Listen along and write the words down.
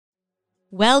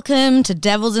Welcome to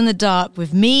Devils in the Dark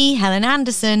with me, Helen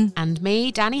Anderson. And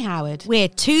me, Danny Howard. We're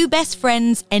two best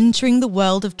friends entering the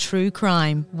world of true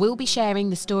crime. We'll be sharing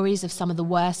the stories of some of the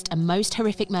worst and most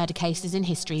horrific murder cases in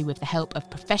history with the help of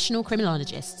professional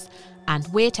criminologists. And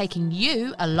we're taking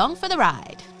you along for the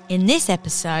ride. In this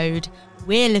episode,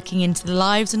 we're looking into the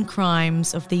lives and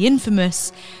crimes of the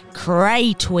infamous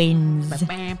Kray Twins.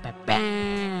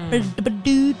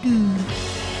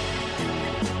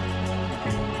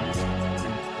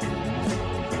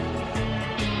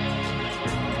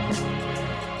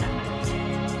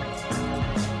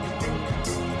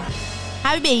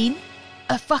 How you been?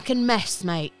 A fucking mess,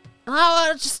 mate.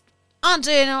 I'm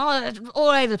doing all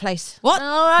over the place. What?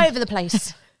 All over the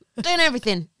place. Doing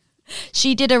everything.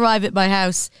 She did arrive at my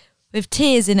house with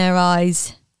tears in her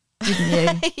eyes,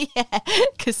 didn't you? Yeah,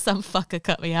 because some fucker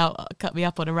cut me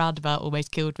up on a roundabout,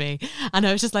 almost killed me. And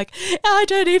I was just like, I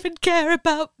don't even care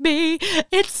about me.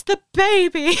 It's the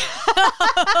baby.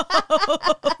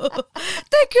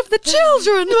 Think of the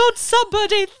children. Won't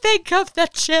somebody think of the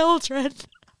children?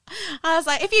 I was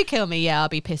like, if you kill me, yeah, I'll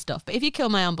be pissed off. But if you kill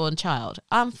my unborn child,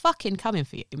 I'm fucking coming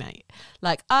for you, mate.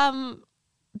 Like,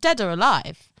 dead or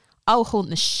alive, I'll haunt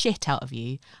the shit out of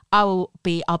you. I'll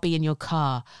be in your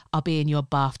car. I'll be in your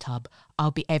bathtub.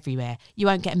 I'll be everywhere. You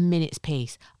won't get a minute's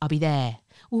peace. I'll be there.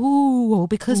 Ooh,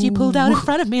 because you pulled out in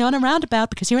front of me on a roundabout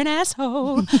because you're an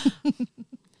asshole.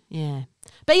 Yeah.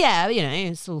 But yeah, you know,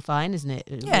 it's all fine, isn't it?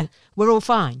 Yeah. We're all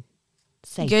fine.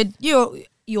 Safe. Good.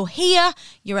 You're here,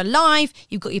 you're alive,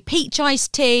 you've got your peach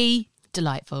iced tea.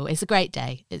 Delightful. It's a great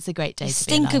day. It's a great day to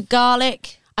Stink be alive. of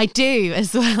garlic. I do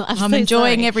as well. I'm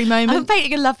enjoying every moment. I'm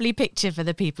painting a lovely picture for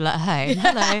the people at home.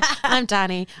 Hello, I'm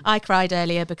Danny. I cried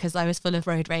earlier because I was full of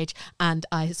road rage and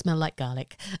I smell like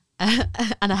garlic.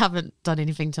 And I haven't done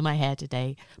anything to my hair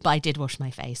today, but I did wash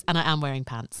my face and I am wearing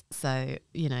pants. So,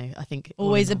 you know, I think...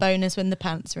 Always a bonus when the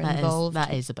pants are involved.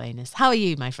 That is a bonus. How are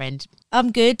you, my friend?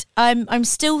 I'm good. I'm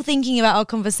still thinking about our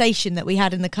conversation that we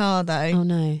had in the car, though. Oh,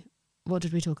 no. What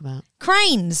did we talk about?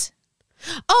 Cranes.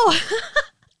 Oh,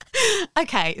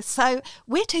 okay. So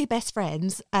we're two best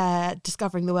friends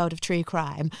discovering the world of true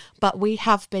crime, but we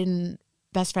have been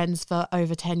best friends for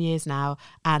over 10 years now.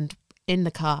 And in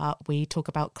the car, we talk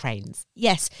about cranes.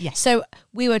 Yes. So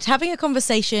we were having a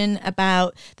conversation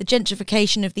about the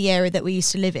gentrification of the area that we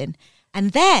used to live in.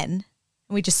 And then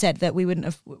we just said that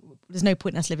there's no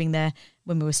point in us living there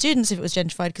when we were students if it was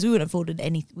gentrified because we wouldn't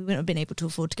have been able to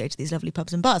afford to go to these lovely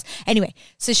pubs and bars. Anyway,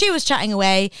 so she was chatting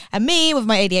away and me with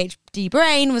my ADHD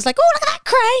brain was like, oh, look at that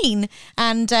crane.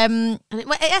 And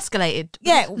it escalated.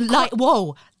 Yeah.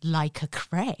 Like a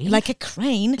crane. Like a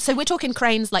crane. So we're talking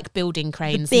cranes like building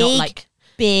cranes,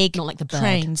 big, not like the bird.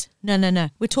 Cranes. No.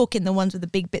 We're talking the ones with the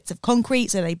big bits of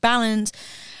concrete so they balance.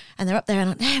 And they're up there and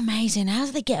I'm like, they're amazing. How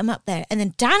do they get them up there? And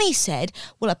then Danny said,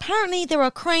 well, apparently there are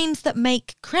cranes that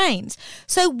make cranes.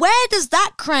 So where does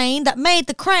that crane that made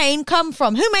the crane come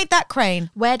from? Who made that crane?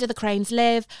 Where do the cranes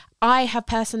live? I have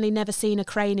personally never seen a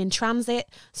crane in transit.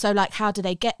 So like, how do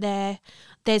they get there?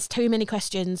 There's too many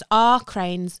questions. Are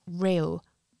cranes real?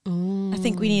 I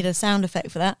think we need a sound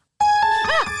effect for that.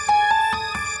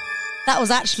 That was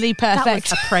actually perfect.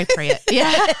 That was appropriate.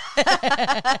 Yeah.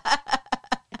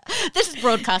 This is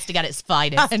broadcasting at its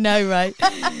finest. I know, right?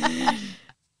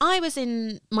 I was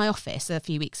in my office a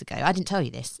few weeks ago. I didn't tell you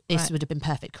this. This Right. would have been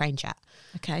perfect crane chat.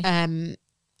 Okay.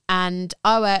 And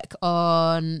I work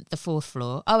on the 4th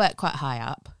floor. I work quite high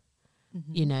up,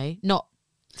 you know, not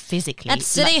physically. At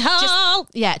City Hall!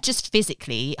 Just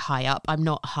physically high up. I'm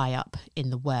not high up in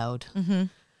the world. Mm-hmm.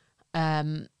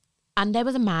 And there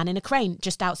was a man in a crane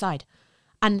just outside.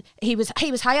 And he was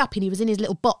high up and he was in his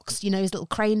little box, you know, his little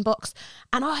crane box.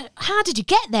 And how did you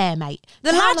get there, mate?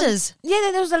 The ladders. Yeah,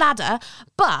 there was a ladder.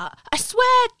 But I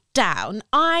swear down,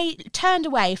 I turned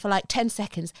away for like 10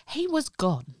 seconds. He was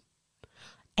gone.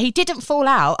 He didn't fall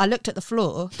out. I looked at the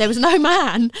floor. There was no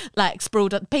man like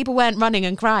sprawled up. People weren't running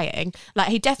and crying. Like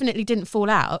he definitely didn't fall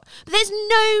out. But there's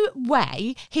no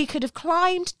way he could have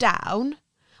climbed down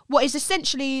what is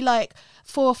essentially like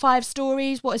 4 or 5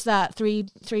 stories. What is that? 3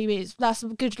 meters. That's a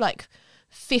good like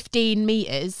 15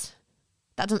 meters.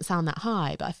 That doesn't sound that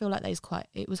high, but I feel like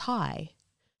it was high.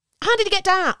 How did he get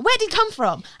down? Where did he come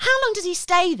from? How long does he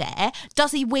stay there?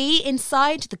 Does he wee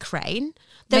inside the crane?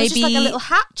 There was just like a little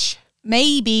hatch.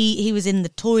 Maybe he was in the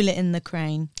toilet in the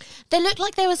crane. There looked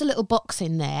like there was a little box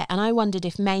in there, and I wondered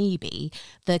if maybe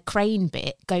the crane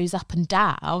bit goes up and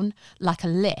down like a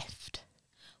lift.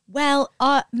 Well,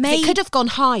 maybe... It could have gone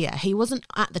higher. He wasn't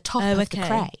at the top of the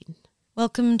crane.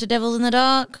 Welcome to Devils in the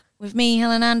Dark with me,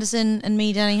 Helen Anderson, and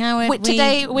me, Danny Howard.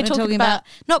 Today we're talking about...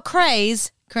 Not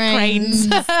craze, Cranes.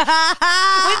 We've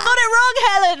got it wrong,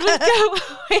 Helen.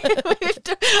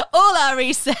 All our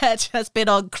research has been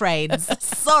on cranes.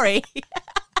 Sorry.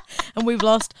 And we've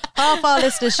lost half our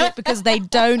listenership because they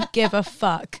don't give a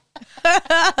fuck. But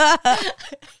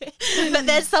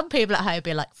there's some people at home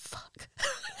being like, fuck.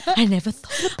 I never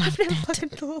thought about I've never fucking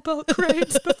thought about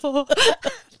cranes before.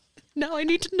 Now I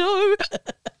need to know.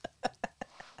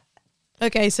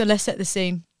 Okay, so let's set the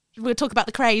scene. We'll talk about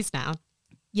the craze now.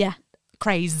 Yeah.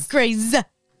 Craze. Craze.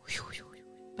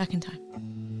 Back in time.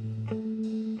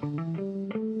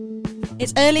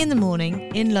 It's early in the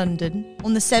morning in London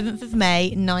on the 7th of May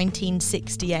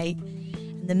 1968,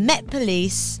 and the Met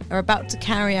Police are about to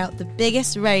carry out the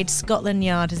biggest raid Scotland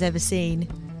Yard has ever seen.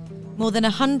 More than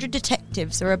 100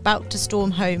 detectives are about to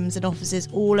storm homes and offices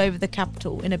all over the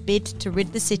capital in a bid to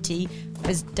rid the city of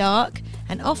its dark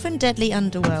and often deadly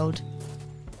underworld.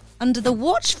 Under the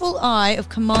watchful eye of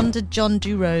Commander John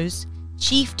Durose,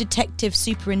 Chief Detective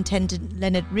Superintendent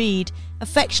Leonard Reed,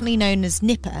 affectionately known as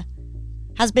Nipper,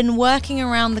 has been working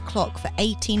around the clock for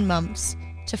 18 months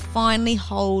to finally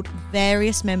hold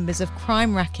various members of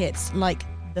crime rackets like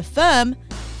the Firm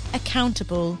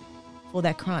accountable for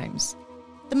their crimes.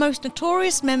 The most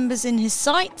notorious members in his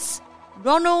sights,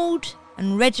 Ronald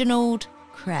and Reginald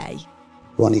Kray.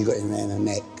 Ronnie got him around the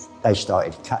neck. They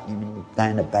started cutting him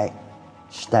down the back,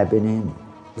 stabbing him.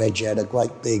 Reggie had a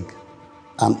great big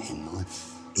hunting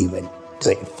knife. He went, do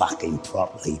it fucking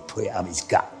properly, put it up his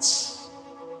guts.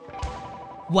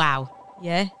 Wow.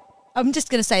 Yeah. I'm just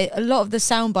going to say, a lot of the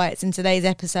sound bites in today's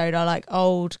episode are like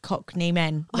old Cockney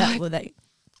men.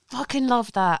 Fucking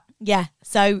love that. Yeah.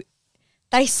 So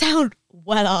they sound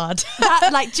well hard.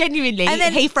 Like, genuinely, And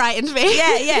then- he frightened me.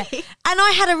 Yeah. And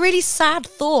I had a really sad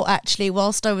thought, actually,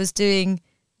 whilst I was doing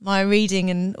my reading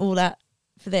and all that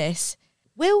for this.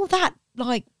 Will that,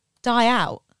 like, die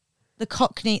out? The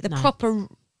Cockney, the No. proper...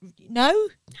 No?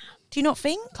 Do you not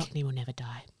think? Cockney will never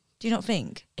die. Do you not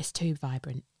think? It's too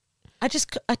vibrant. I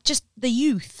just, the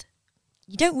youth.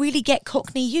 You don't really get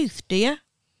Cockney youth, do you?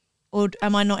 Or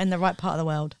am I not in the right part of the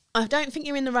world? I don't think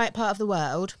you're in the right part of the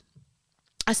world.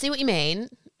 I see what you mean,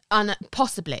 and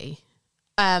possibly.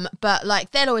 But,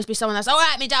 like, there'll always be someone that's,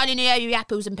 at me down in here, you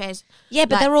apples and pears. Yeah,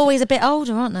 but Like- they're always a bit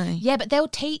older, aren't they? Yeah, but they'll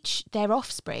teach their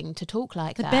offspring to talk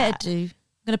like They that. better do.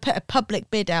 I'm going to put a public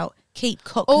bid out. Keep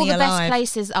Cockney All the alive. best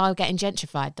places are getting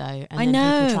gentrified, though. And I then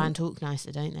know. people try and talk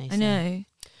nicer, don't they? I know.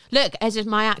 Look, as if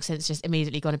my accent's just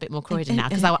immediately gone a bit more Croydon now,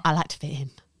 because I like to fit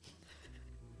in.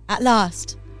 At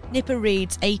last, Nipper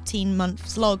Reed's 18-month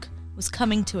slog was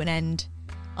coming to an end.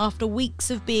 After weeks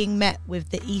of being met with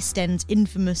the East End's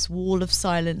infamous wall of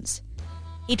silence,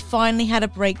 he'd finally had a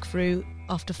breakthrough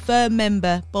after Firm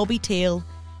member Bobby Teal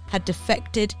had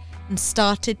defected and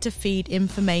started to feed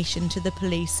information to the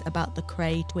police about the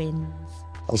Kray Twins.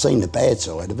 I've seen the bad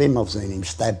side of him. I've seen him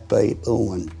stab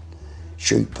people and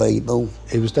shoot people.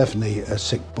 He was definitely a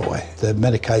sick boy. The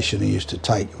medication he used to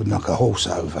take would knock a horse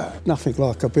over. Nothing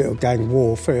like a bit of gang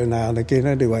warfare now and again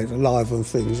anyway to liven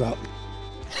things up.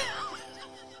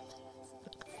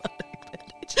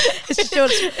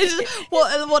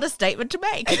 What a statement to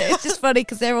make. It's just funny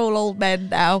because they're all old men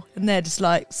now and they're just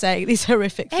like saying these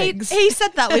horrific things. He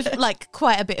said that with like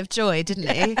quite a bit of joy, didn't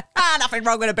he? Nothing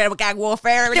wrong with a bit of gang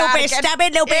warfare. Little bit of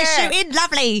stabbing, little bit of shooting,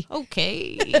 lovely.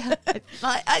 Okay.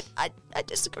 I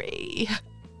disagree.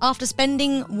 After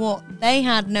spending what they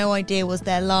had no idea was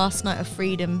their last night of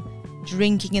freedom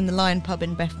drinking in the Lion pub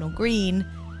in Bethnal Green,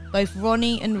 both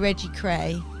Ronnie and Reggie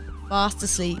Kray fast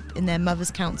asleep in their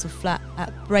mother's council flat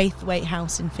at Braithwaite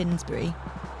House in Finsbury.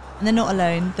 And they're not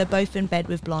alone, they're both in bed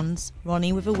with blondes,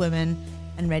 Ronnie with a woman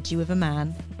and Reggie with a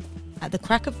man. At the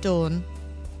crack of dawn,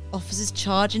 officers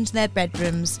charge into their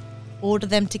bedrooms, order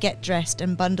them to get dressed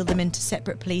and bundle them into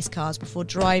separate police cars before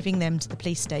driving them to the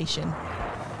police station.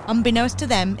 Unbeknownst to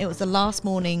them, it was the last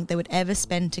morning they would ever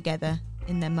spend together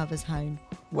in their mother's home.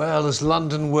 Well, as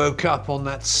London woke up on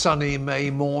that sunny May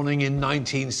morning in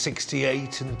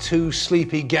 1968 and two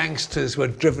sleepy gangsters were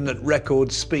driven at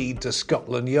record speed to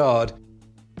Scotland Yard,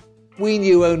 we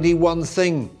knew only one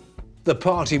thing. The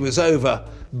party was over,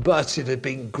 but it had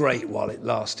been great while it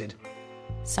lasted.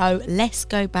 So let's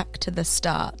go back to the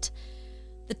start.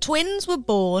 The twins were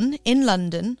born in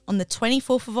London on the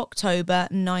 24th of October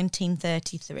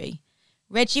 1933.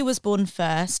 Reggie was born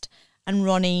first and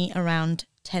Ronnie around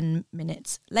 10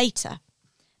 minutes later.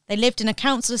 They lived in a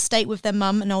council estate with their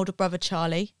mum and older brother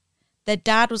Charlie. Their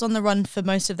dad was on the run for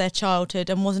most of their childhood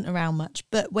and wasn't around much,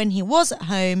 but when he was at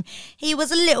home, he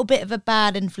was a little bit of a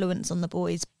bad influence on the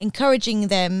boys, encouraging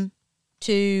them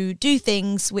to do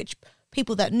things which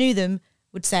people that knew them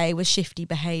would say was shifty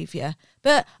behaviour.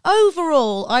 But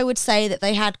overall, I would say that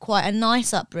they had quite a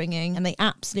nice upbringing and they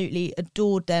absolutely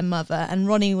adored their mother. And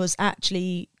Ronnie was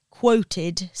actually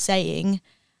quoted saying,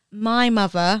 "My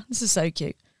mother," this is so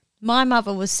cute, "my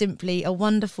mother was simply a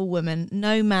wonderful woman.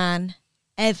 No man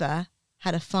ever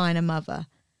had a finer mother.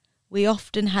 We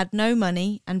often had no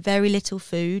money and very little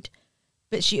food,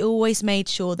 but she always made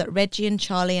sure that Reggie and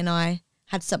Charlie and I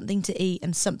had something to eat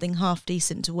and something half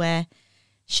decent to wear.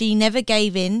 She never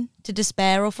gave in to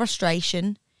despair or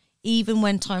frustration, even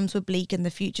when times were bleak and the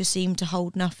future seemed to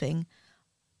hold nothing.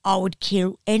 I would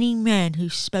kill any man who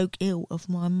spoke ill of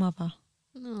my mother."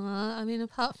 Aw, I mean,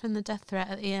 apart from the death threat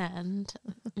at the end,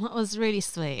 that was really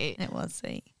sweet. It was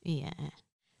sweet. Yeah.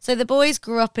 So the boys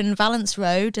grew up in Valence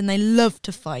Road and they loved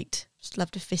to fight. Just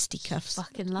loved to fisticuffs.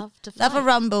 Fucking love to fight. Love a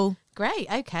rumble. Great,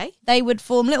 okay. They would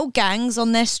form little gangs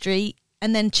on their street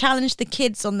and then challenge the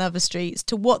kids on the other streets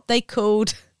to what they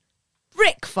called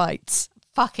brick fights,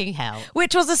 Fucking hell.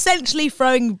 which was essentially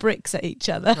throwing bricks at each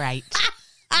other. Great.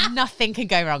 Nothing can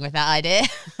go wrong with that idea.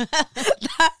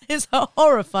 That is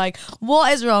horrifying.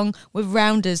 What is wrong with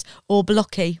rounders or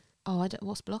blocky? Oh,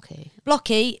 what's blocky?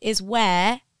 Blocky is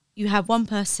where you have one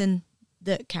person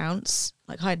that counts,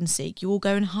 like hide and seek. You all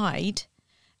go and hide.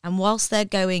 And whilst they're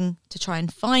going to try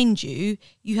and find you,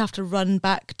 you have to run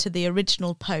back to the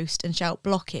original post and shout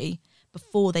blocky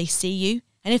before they see you.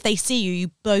 And if they see you,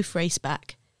 you both race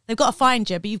back. They've got to find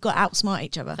you, but you've got to outsmart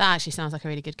each other. That actually sounds like a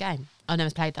really good game. I've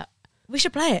never played that. We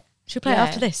should play it. Should we play it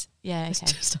after this? Yeah, It's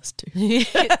okay. just us two.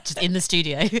 Just in the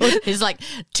studio. There's like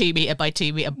 2 metre by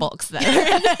 2 metre box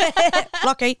there.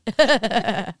 Blocky.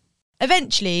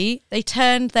 Eventually, they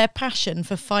turned their passion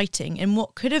for fighting in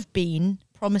what could have been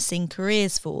promising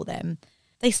careers for them.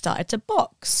 They started to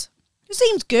box. It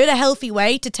seems good, a healthy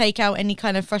way to take out any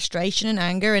kind of frustration and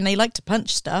anger, and they like to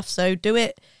punch stuff, so do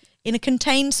it in a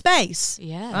contained space.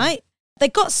 Yeah. Right? They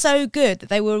got so good that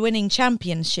they were winning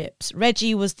championships.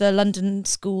 Reggie was the London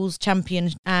Schools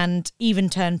champion and even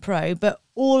turned pro, but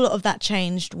all of that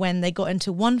changed when they got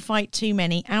into one fight too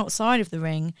many outside of the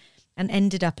ring and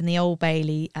ended up in the Old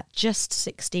Bailey at just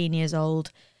 16 years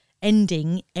old,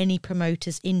 ending any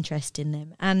promoter's interest in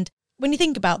them. And when you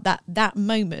think about that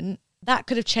moment, that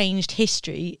could have changed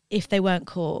history if they weren't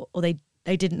caught or they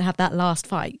didn't have that last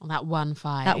fight. Well, that one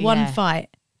fight. That one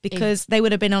fight, because they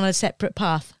would have been on a separate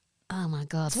path. Oh my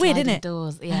God. It's weird, isn't sliding it?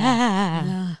 Doors.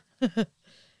 Yeah.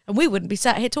 And we wouldn't be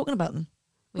sat here talking about them.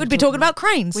 We'd be talking about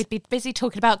cranes. We'd be busy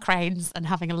talking about cranes and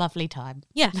having a lovely time.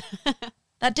 Yeah.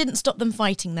 That didn't stop them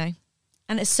fighting, though.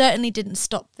 And it certainly didn't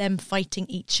stop them fighting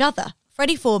each other.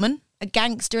 Freddie Foreman, a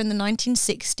gangster in the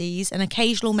 1960s, an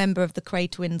occasional member of the Kray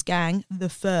Twins gang, The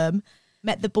Firm,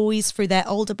 met the boys through their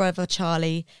older brother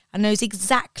Charlie and knows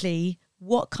exactly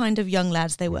what kind of young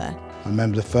lads they were. I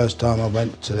remember the first time I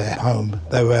went to their home,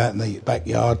 they were out in the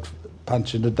backyard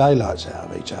punching the daylights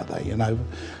out of each other, you know,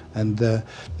 and the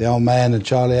old man and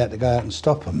Charlie had to go out and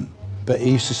stop them. But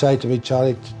he used to say to me,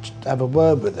 "Charlie, have a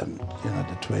word with them, you know,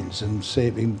 the twins, and see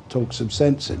if he can talk some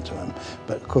sense into them."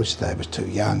 But of course they were too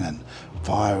young and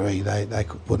fiery, they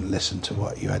wouldn't listen to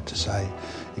what you had to say.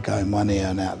 You go in one ear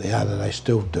and out the other, they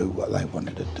still do what they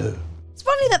wanted to do. It's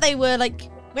funny that they were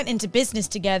went into business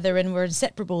together and were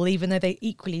inseparable, even though they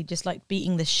equally just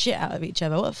beating the shit out of each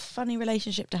other. What a funny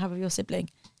relationship to have with your sibling.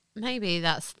 Maybe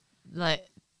that's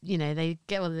they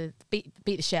get beat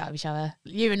the shit out of each other.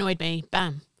 You annoyed me,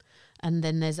 bam. And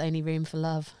then there's only room for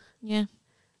love. Yeah.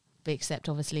 But except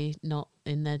obviously not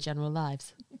in their general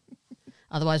lives.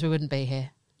 Otherwise we wouldn't be here.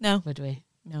 No. Would we?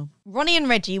 No. Ronnie and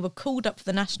Reggie were called up for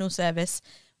the National Service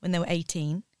when they were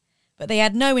 18, but they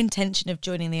had no intention of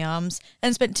joining the arms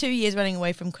and spent 2 years running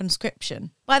away from conscription.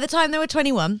 By the time they were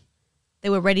 21, they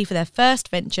were ready for their first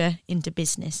venture into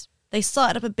business. They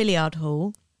started up a billiard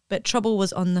hall, but trouble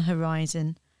was on the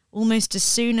horizon. Almost as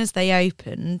soon as they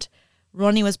opened,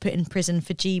 Ronnie was put in prison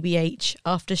for GBH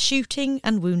after shooting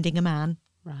and wounding a man.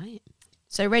 Right.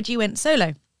 So Reggie went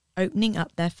solo, opening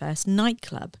up their first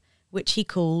nightclub, which he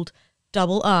called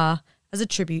Double R as a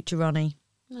tribute to Ronnie.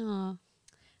 Oh.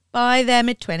 By their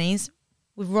mid-20s,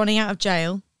 with Ronnie out of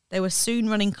jail, they were soon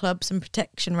running clubs and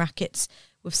protection rackets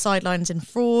with sidelines in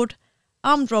fraud,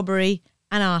 armed robbery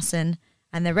and arson,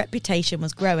 and their reputation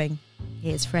was growing.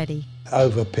 Here's Freddie.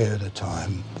 Over a period of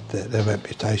time, their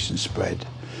reputation spread.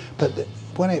 But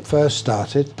when it first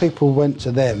started, people went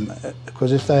to them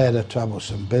because if they had a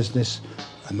troublesome business,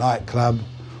 a nightclub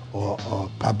or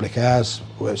public house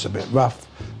where it's a bit rough,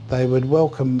 they would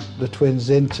welcome the twins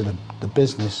into the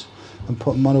business and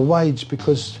put them on a wage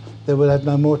because they would have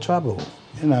no more trouble.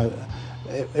 You know,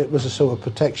 it was a sort of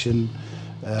protection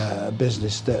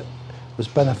business that was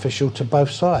beneficial to both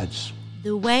sides.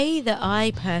 The way that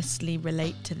I personally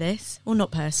relate to this, or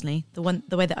not personally, the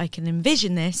way that I can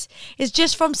envision this is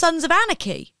just from Sons of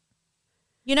Anarchy.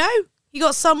 You know, you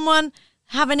got someone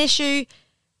have an issue,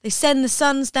 they send the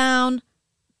sons down,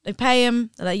 they pay them,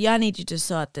 they're like, yeah, I need you to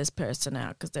sort this person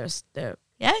out because they're,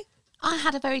 yeah? I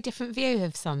had a very different view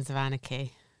of Sons of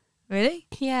Anarchy. Really?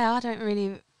 Yeah, I don't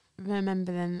really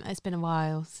remember them. It's been a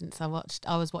while since I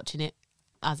was watching it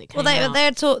as it came out.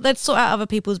 They'd sort out other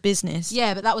people's business.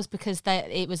 Yeah, but that was because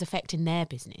it was affecting their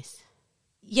business.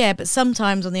 Yeah, but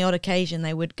sometimes on the odd occasion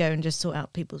they would go and just sort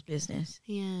out people's business.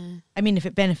 Yeah. I mean, if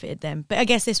it benefited them. But I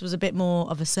guess this was a bit more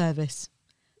of a service.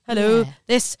 Hello,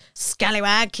 this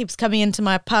scallywag keeps coming into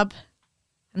my pub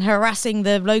and harassing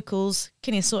the locals.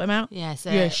 Can you sort him out? Yeah,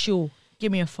 so yeah, sure.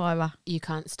 Give me a $5. You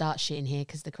can't start shit in here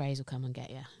because the Krays will come and get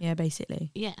you. Yeah,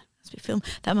 basically. Yeah.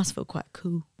 That must feel quite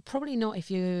cool. Probably not if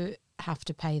you have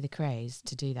to pay the Krays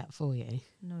to do that for you.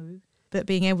 No. But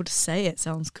being able to say it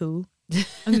sounds cool. I'm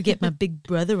going to get my big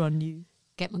brother on you.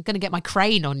 I'm going to get my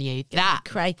crane on you. That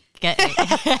Kray.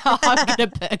 I'm going to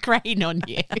put a crane on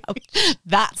you.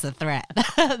 That's a threat.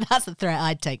 That's a threat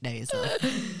I'd take notice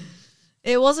of.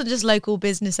 It wasn't just local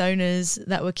business owners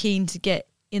that were keen to get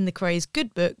in the Krays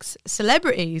good books.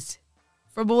 Celebrities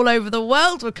from all over the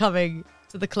world were coming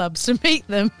to the clubs to meet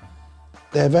them.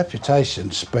 Their reputation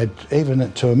spread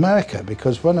even to America,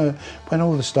 because when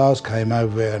all the stars came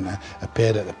over here and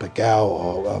appeared at the Pagao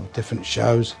or different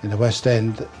shows in the West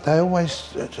End, they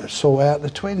always sought out the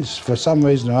Twins for some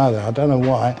reason or other. I don't know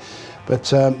why,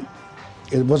 but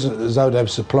it wasn't as though they were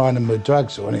supplying them with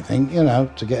drugs or anything, you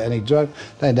know, to get any drug.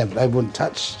 They wouldn't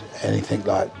touch anything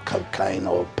like cocaine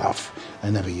or puff.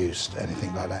 They never used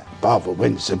anything like that. Barbara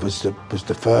Windsor was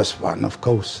the first one, of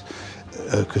course,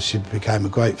 because she became a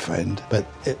great friend. But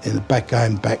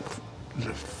going back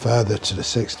further to the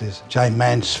 60s, Jane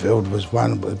Mansfield was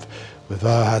one with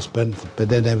her husband, but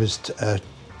then there was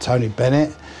Tony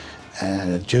Bennett,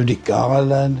 Judy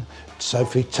Garland,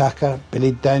 Sophie Tucker,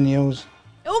 Billy Daniels.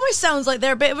 It almost sounds like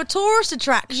they're a bit of a tourist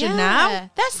attraction now.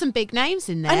 There's some big names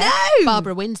in there. I know.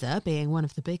 Barbara Windsor being one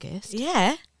of the biggest.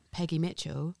 Yeah. Peggy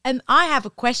Mitchell. I have a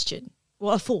question.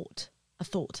 Well, a thought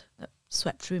that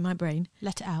swept through my brain.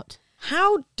 Let it out.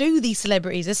 How do these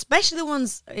celebrities, especially the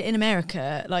ones in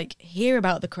America, like hear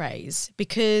about the Krays?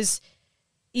 Because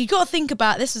you got to think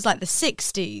about, this is like the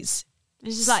 60s.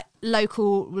 This is like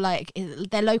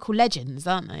they're local legends,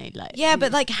 aren't they? Like, yeah,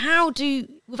 but like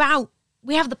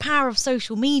we have the power of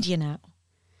social media now.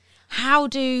 How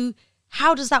does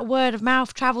that word of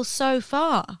mouth travel so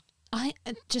far? I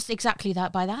just exactly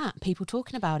that by that people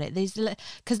talking about it. These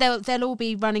because they'll all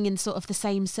be running in sort of the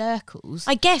same circles.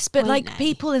 I guess, but like they?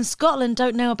 People in Scotland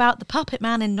don't know about the Puppet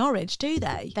Man in Norwich, do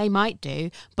they? They might do,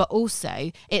 but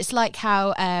also it's like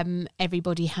how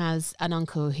everybody has an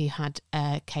uncle who had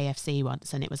KFC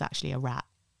once and it was actually a rat.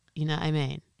 You know what I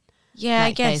mean? Yeah,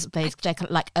 like I guess. They're kind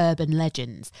of like urban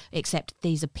legends, except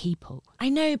these are people. I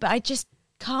know, but I just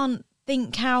can't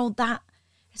think how that,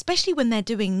 especially when they're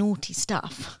doing naughty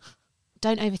stuff.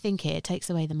 Don't overthink it. It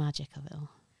takes away the magic of it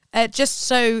all. Just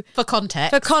so... For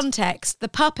context, the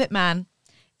Puppet Man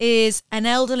is an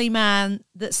elderly man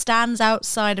that stands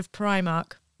outside of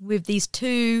Primark with these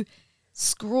two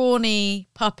scrawny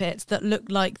puppets that look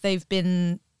like they've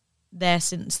been there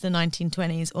since the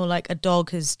 1920s, or like a dog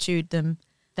has chewed them.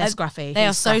 They're scruffy. They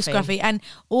are so scruffy. And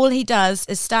all he does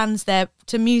is stands there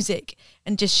to music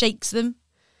and just shakes them.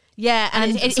 Yeah,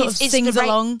 and it sort of sings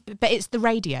along. But it's the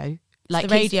radio. Like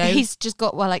the radio. He's just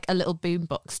got like a little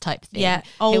boombox type thing. Yeah,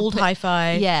 old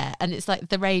hi-fi. Yeah, and it's like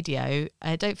the radio.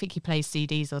 I don't think he plays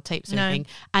CDs or tapes or anything.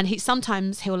 And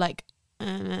he'll like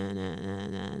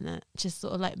just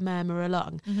sort of like murmur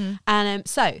along. Mm-hmm. And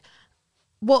so,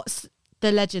 what's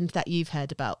the legend that you've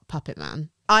heard about Puppet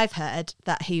Man? I've heard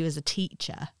that he was a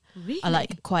teacher. Really?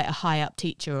 Like quite a high up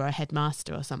teacher or a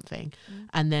headmaster or something.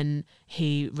 And then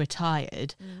he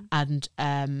retired and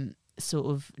sort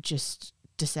of just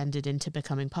descended into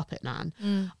becoming Puppet Man.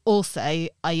 Also,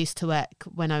 I used to work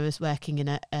when I was working in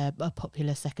a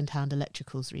popular second-hand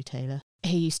electricals retailer.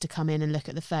 He used to come in and look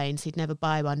at the phones. He'd never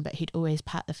buy one, but he'd always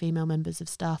pat the female members of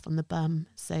staff on the bum.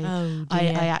 So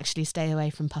I actually stay away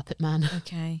from Puppet Man.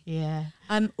 Okay. Yeah.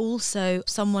 Also,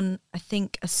 someone, I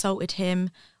think, assaulted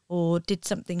him or did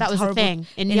something that was horrible the thing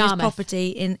in his property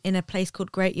in a place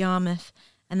called Great Yarmouth,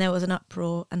 and there was an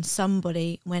uproar and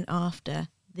somebody went after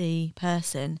the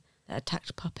person that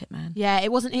attacked Puppet Man. Yeah,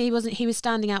 he was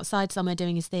standing outside somewhere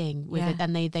doing his thing with it,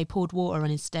 and they poured water on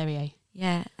his stereo.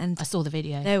 Yeah, and I saw the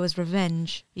video. There was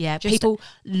revenge. Yeah, people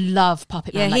love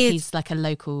Puppet Man. He's like a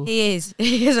local. He is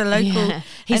a local. Yeah.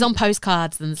 He's on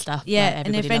postcards and stuff. Yeah,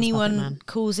 and if anyone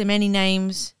calls him any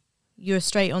names, you're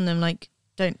straight on them like,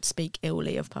 don't speak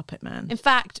illy of Puppet Man. In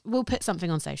fact, we'll put something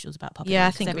on socials about Puppet Man. Yeah,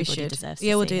 I think we should.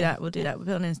 Yeah, we'll do that. We'll do that. We'll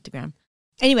put it on Instagram.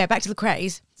 Anyway, back to the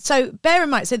Krays. So bear in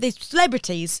mind, so the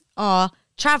celebrities are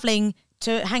travelling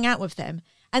to hang out with them.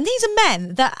 And these are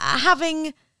men that are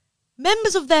having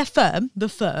members of their firm, the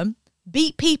firm,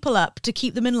 beat people up to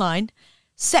keep them in line,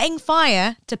 setting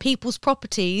fire to people's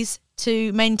properties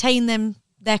to maintain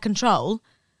their control.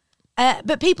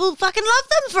 But people fucking love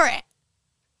them for it.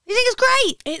 You think it's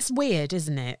great? It's weird,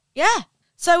 isn't it? Yeah.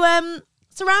 So,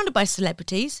 surrounded by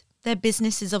celebrities, their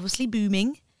business is obviously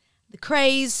booming. The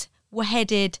Krays were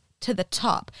headed to the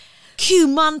top. Cue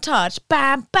montage.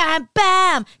 Bam, bam,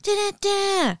 bam.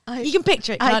 Da-da-da. You can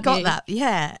picture it, can't I got you? that,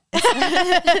 yeah.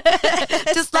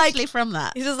 Just like Especially from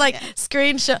that. It's just like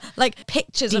screenshot, like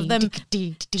pictures of them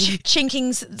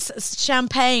chinking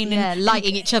champagne and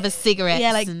lighting each other's cigarettes.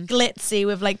 yeah, like glitzy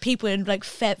with like people in like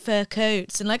fur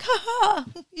coats and like ha ha.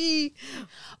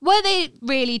 Were they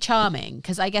really charming?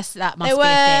 Because I guess that must be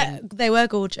a thing. They were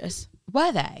gorgeous.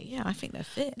 Were they? Yeah, I think they're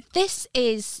fit.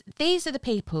 These are the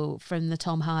people from the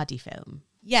Tom Hardy film.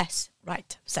 Yes,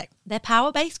 right. So their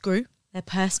power base grew, their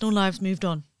personal lives moved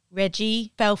on.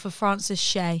 Reggie fell for Frances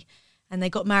Shay and they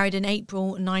got married in April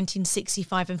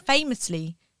 1965, and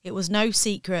famously, it was no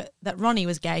secret that Ronnie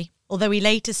was gay, although he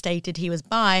later stated he was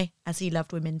bi as he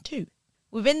loved women too.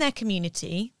 Within their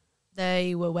community,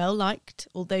 they were well liked,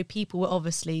 although people were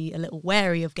obviously a little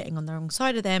wary of getting on the wrong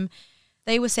side of them.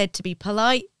 They were said to be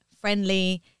polite,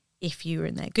 friendly, if you were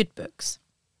in their good books.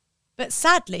 But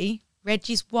sadly,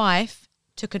 Reggie's wife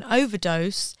took an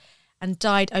overdose and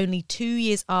died only 2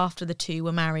 years after the two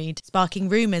were married, sparking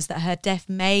rumours that her death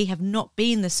may have not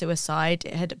been the suicide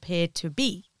it had appeared to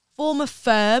be. Former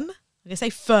firm, I'm going to say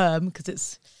firm because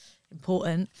it's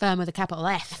important. Firm with a capital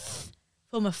F.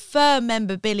 Former firm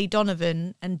member Billy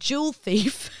Donovan and jewel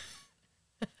thief.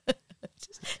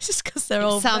 Just because they're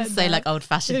all. It sounds so like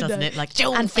old-fashioned, doesn't it? Like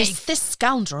jewel and thief. this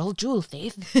scoundrel, jewel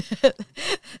thief.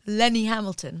 Lenny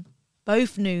Hamilton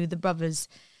both knew the brothers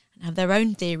and have their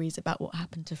own theories about what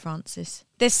happened to Francis.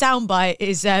 This soundbite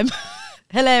is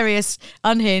hilarious,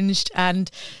 unhinged,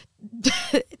 and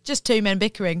just two men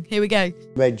bickering. Here we go.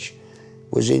 Reg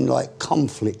was in like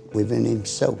conflict within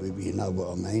himself, if you know what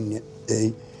I mean.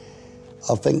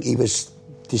 I think he was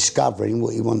discovering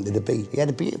what he wanted to be. He had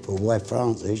a beautiful wife,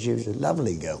 Frances. She was a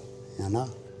lovely girl, you know.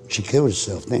 She killed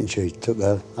herself, didn't she? Took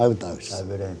her overdose.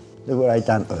 Over there. Look what they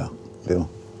done to her, Bill.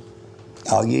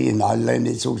 Oh, you know, Len,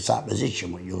 it's all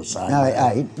supposition what you're saying. No, it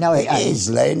ain't. No, it ain't. It is,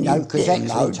 Len. No, You because didn't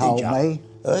know, Exley did told you? me.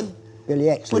 Who? Billy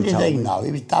Exley What did told he me. know?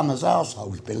 He was dumb as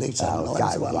arseholes, Billy. So Oh,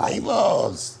 that's go what away. he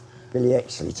was. Billy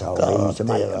Exley told me. He used to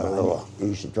make them, and he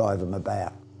used to drive them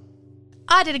about.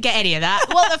 I didn't get any of that.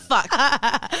 What the fuck?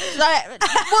 Like,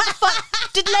 what the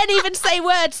fuck? Did Len even say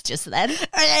words just then?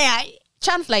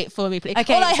 Translate for me, please.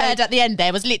 Okay, All I so- heard at the end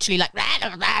there was literally like...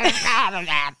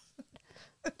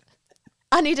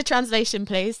 I need a translation,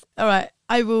 please. All right,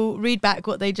 I will read back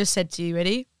what they just said to you.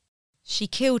 Ready? She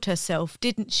killed herself,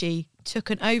 didn't she? Took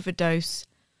an overdose.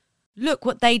 Look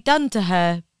what they done to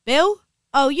her. Bill?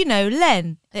 Oh, you know,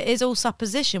 Len. It is all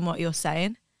supposition what you're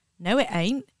saying. No, it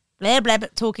ain't. Blah, blah, blah,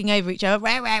 talking over each other.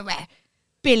 Rah, rah, rah.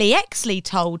 Billy Exley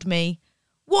told me.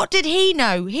 What did he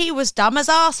know? He was dumb as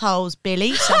arseholes,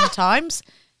 Billy, sometimes.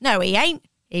 No, he ain't.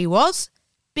 He was.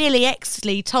 Billy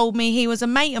Exley told me he was a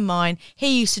mate of mine.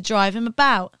 He used to drive him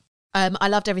about. I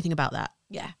loved everything about that.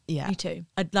 Yeah, Yeah. me too.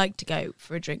 I'd like to go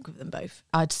for a drink with them both.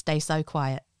 I'd stay so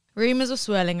quiet. Rumours were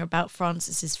swirling about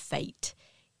Francis's fate,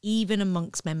 even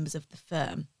amongst members of the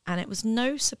firm. And it was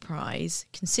no surprise,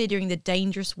 considering the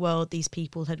dangerous world these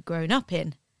people had grown up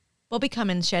in. Bobby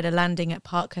Cummins shared a landing at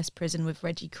Parkhurst Prison with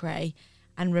Reggie Kray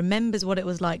and remembers what it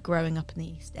was like growing up in the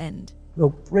East End.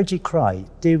 Well, Reggie Kray,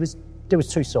 there was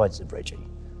two sides of Reggie.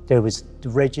 There was the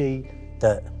Reggie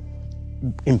that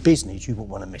in business you wouldn't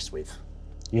want to mess with.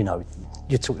 You know,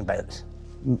 you're talking about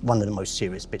one of the most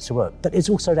serious bits of work. But there's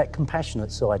also that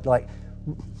compassionate side. Like,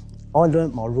 I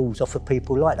learnt my rules off of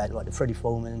people like that, like the Freddie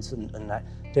Foremans and that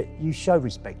you show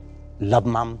respect. Love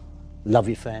mum, love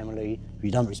your family. If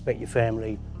you don't respect your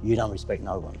family, you don't respect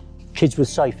no one. Kids were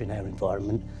safe in our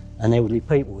environment and elderly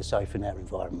people were safe in our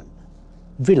environment.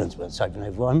 Villains weren't safe in their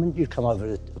environment. You'd come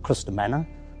over across the manor,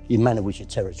 your manor was your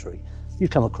territory. You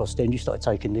come across there and you start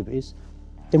taking liberties,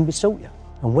 then we'd sort you.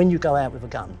 And when you go out with a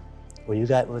gun, or you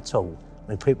go out with a tool,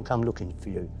 when people come looking for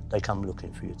you, they come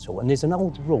looking for your tool. And there's an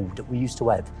old rule that we used to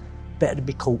have, better to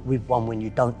be caught with one when you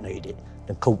don't need it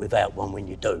than caught without one when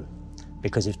you do.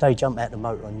 Because if they jump out the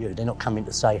motor on you, they're not coming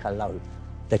to say hello,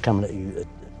 they're coming at you,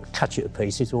 cut you to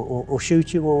pieces or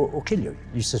shoot you or kill you.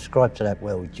 You subscribe to that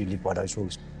world, you live by those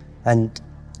rules. And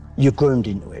you're groomed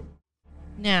into it.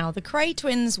 Now, the Kray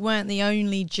Twins weren't the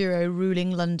only duo ruling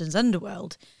London's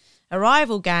underworld. A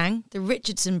rival gang, the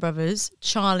Richardson brothers,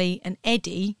 Charlie and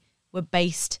Eddie, were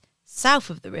based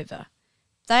south of the river.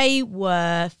 They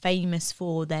were famous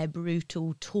for their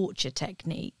brutal torture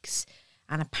techniques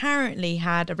and apparently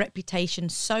had a reputation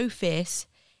so fierce,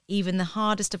 even the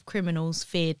hardest of criminals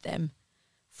feared them.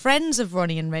 Friends of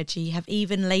Ronnie and Reggie have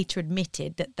even later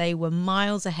admitted that they were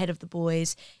miles ahead of the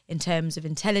boys in terms of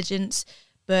intelligence,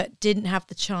 but didn't have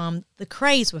the charm the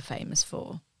Krays were famous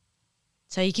for.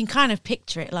 So you can kind of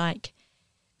picture it like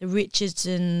the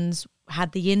Richardsons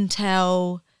had the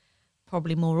intel,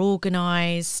 probably more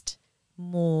organised,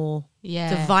 more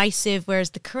divisive,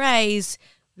 whereas the Krays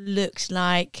looked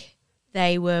like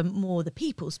they were more the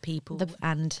people's people.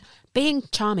 And being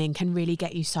charming can really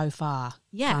get you so far,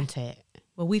 can't it?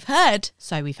 Well, we've heard.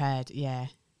 So we've heard, yeah.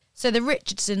 So the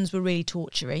Richardsons were really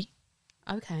tortury.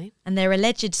 Okay. And their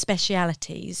alleged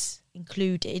specialities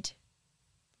included,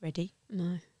 ready?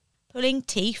 No. Pulling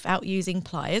teeth out using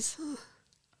pliers,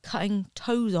 cutting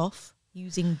toes off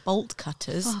using bolt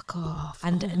cutters. Fuck off.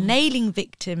 And nailing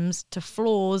victims to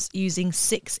floors using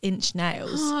 6-inch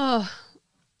nails.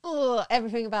 Oh,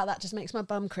 everything about that just makes my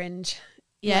bum cringe.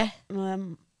 Yeah.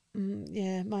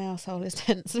 Yeah, my asshole is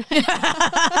tense.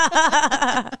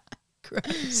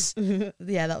 Gross.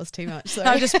 Yeah, that was too much. Sorry.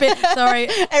 I've just been, sorry.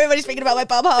 Everybody's speaking about my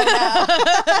bum hole now.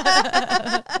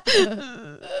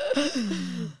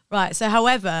 Right, so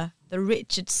however, the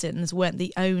Richardsons weren't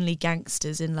the only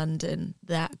gangsters in London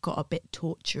that got a bit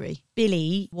tortury.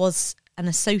 Billy was an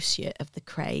associate of the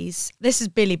Krays. This is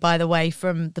Billy, by the way,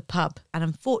 from the pub, and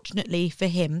unfortunately for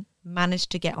him,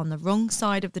 managed to get on the wrong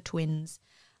side of the twins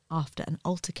after an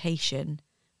altercation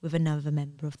with another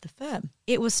member of the firm.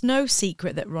 It was no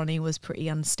secret that Ronnie was pretty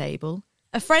unstable.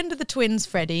 A friend of the twins,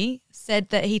 Freddie, said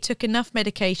that he took enough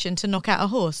medication to knock out a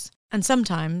horse, and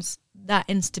sometimes that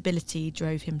instability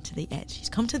drove him to the edge. He's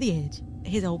come to the edge.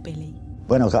 Here's old Billy.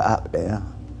 When I got up there,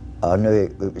 I knew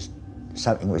it was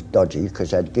something was dodgy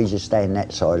because I had geezers standing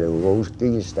that side of the walls,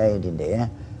 geezers standing there,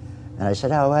 and I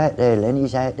said, "Oh, out there,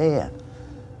 Lenny's out there."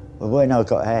 Well, when I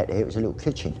got out there, it was a little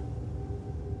kitchen,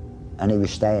 and he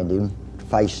was standing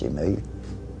facing me.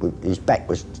 His back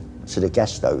was to the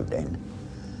gas stove then,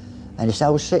 and he said,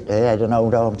 "I'll sit there." He had an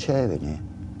old armchair in there,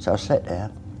 so I sat there.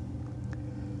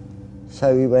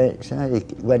 So he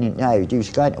went in, no, he was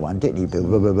going to one, didn't he, Bill?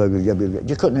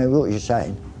 You couldn't hear what he was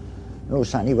saying. And all of a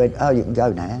sudden he went, "Oh, you can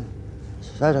go now."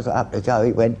 So as I got up to go,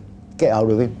 he went, "Get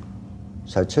hold of him."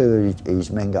 So two of his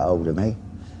men got hold of me,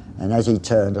 and as he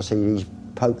turned, I see these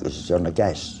pokers on the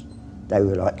gas. They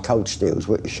were like cold steels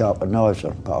with sharpened knives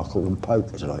on, but I call them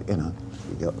pokers, like, you know,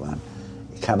 you got one.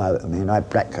 He came over to me, and I had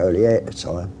black curly hair at the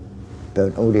time,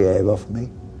 burnt all the hair off me,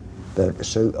 burnt the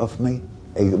suit off me.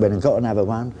 He went and got another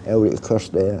one, held it across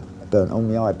there, burnt all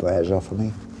my eyebrows off of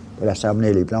me. Well, that's how I'm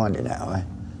nearly blind in that eye,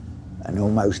 and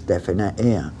almost deaf in that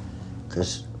ear,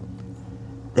 because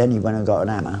then he went and got an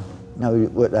hammer. You know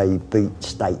what they beat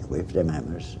steak with, them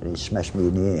hammers, and he smashed me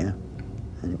in the ear,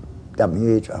 and done my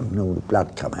eardrum, and all the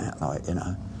blood come out, like, you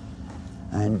know.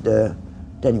 And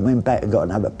then he went back and got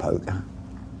another poker.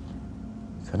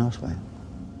 Can I swear?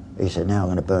 He said, "Now I'm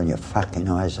going to burn your fucking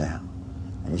eyes out."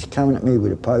 And he's coming at me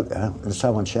with a poker, and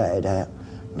someone shouted out,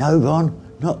 "No, Ron,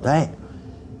 not that."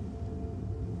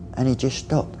 And he just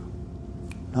stopped,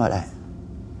 like that.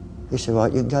 He said,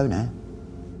 "Right, you can go now."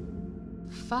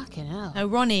 Fucking hell. Now,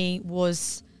 Ronnie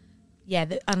was,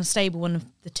 the unstable one of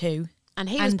the two. And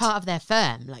he was part of their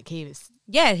firm, like he was...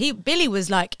 Yeah, Billy was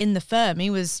like in the firm. He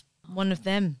was one of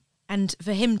them. And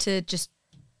for him to just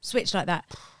switch like that.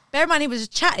 Bear in mind, he was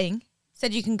just chatting,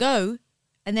 said you can go,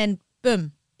 and then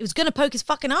boom. He was going to poke his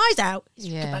fucking eyes out. He's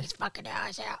going to poke his fucking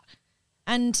eyes out.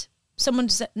 And someone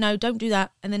just said, "No, don't do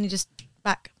that." And then he just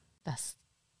back. That's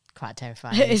quite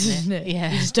terrifying, isn't it?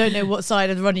 Yeah. You just don't know what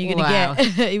side of the Ronnie you're going to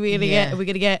get. Are we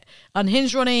going to get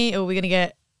unhinged Ronnie, or are we going to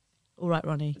get all right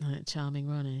Ronnie? Right, charming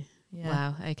Ronnie. Yeah.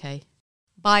 Wow, okay.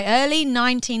 By early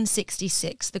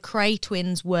 1966, the Kray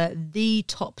Twins were the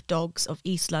top dogs of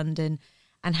East London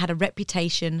and had a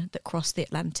reputation that crossed the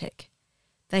Atlantic.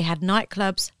 They had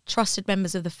nightclubs, trusted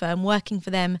members of the firm working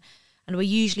for them, and were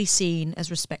usually seen as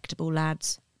respectable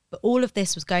lads. But all of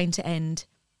this was going to end.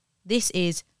 This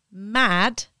is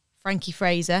Mad Frankie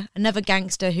Fraser, another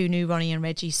gangster who knew Ronnie and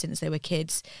Reggie since they were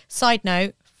kids. Side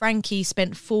note, Frankie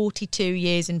spent 42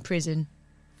 years in prison.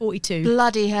 42.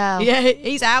 Bloody hell. Yeah,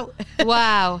 he's out.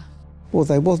 Wow. Well,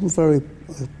 they wasn't very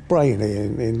brainy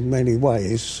in many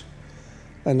ways,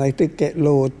 and they did get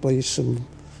lured by some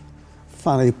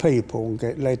funny people and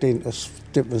get led into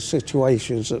different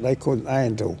situations that they couldn't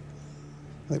handle.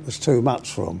 It was too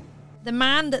much for them. The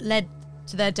man that led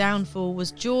to their downfall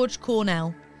was George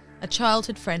Cornell, a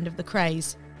childhood friend of the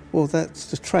Krays. Well, that's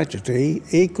the tragedy.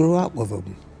 He grew up with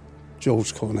them,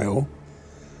 George Cornell,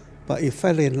 but he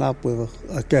fell in love with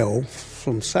a girl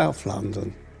from South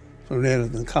London, from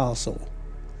Leamington Castle.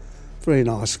 Very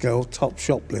nice girl, top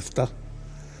shoplifter.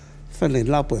 Fell in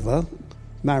love with her,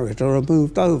 married her and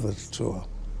moved over to her.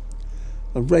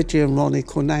 And Reggie and Ronnie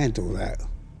couldn't handle that.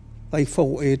 They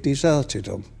thought he had deserted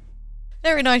them.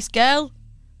 Very nice girl.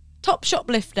 Top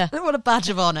shoplifter. What a badge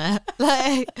of honour.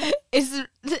 Like,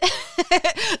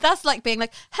 that's like being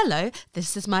like, hello,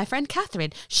 this is my friend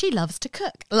Catherine. She loves to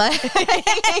cook. Like,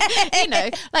 you know,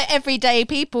 like everyday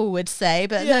people would say,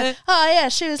 but Yeah. oh yeah,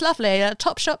 she was lovely, a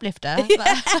top shoplifter.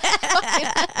 Like,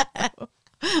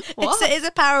 It's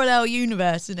a parallel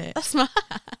universe, isn't it? that's mad.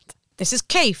 This is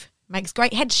Keith. Makes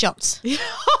great headshots.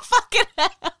 Oh, fucking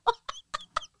hell.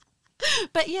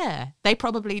 But yeah, they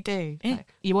probably do. Yeah.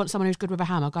 Like, you want someone who's good with a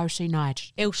hammer, go see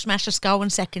Nige. He'll smash a skull in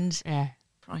seconds. Yeah.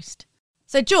 Christ.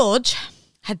 So George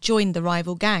had joined the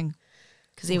rival gang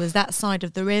because he was that side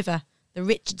of the river, the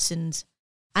Richardsons,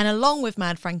 and along with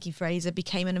Mad Frankie Fraser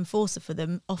became an enforcer for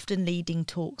them, often leading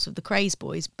talks with the Krays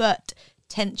boys. But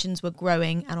tensions were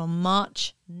growing, and on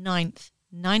March 9th,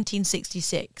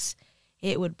 1966,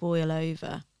 it would boil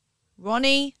over.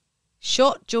 Ronnie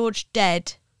shot George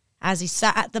dead as he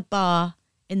sat at the bar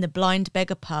in the Blind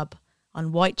Beggar pub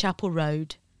on Whitechapel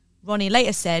Road. Ronnie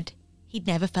later said he'd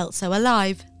never felt so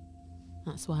alive.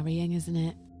 That's worrying, isn't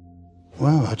it?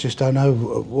 Well, I just don't know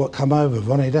what come over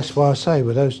Ronnie. That's why I say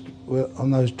on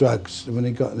those drugs, when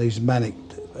he got these manic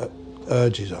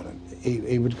urges on him,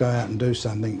 he would go out and do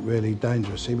something really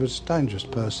dangerous. He was a dangerous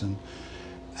person,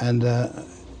 and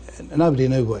nobody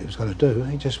knew what he was going to do.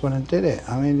 He just went and did it.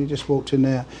 I mean, he just walked in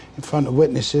there in front of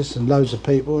witnesses and loads of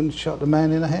people and shot the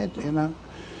man in the head, you know.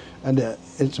 And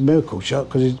it's a miracle shot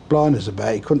because his blinders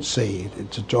about. He couldn't see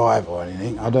to drive or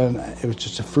anything. It was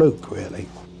just a fluke, really.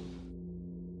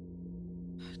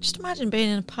 Just imagine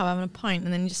being in a pub having a pint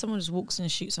and then someone just walks in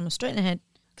and shoots someone straight in the head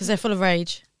because they're full of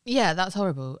rage. Yeah, that's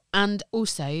horrible. And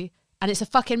also, and it's a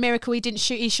fucking miracle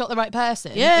he shot the right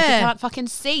person. Yeah. If he can't fucking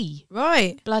see.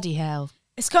 Right. Bloody hell.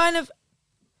 It's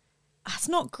it's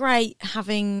not great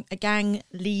having a gang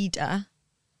leader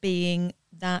being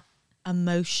that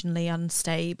emotionally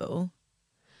unstable.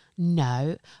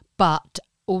 No, but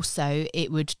also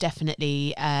it would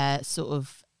definitely sort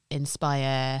of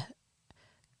inspire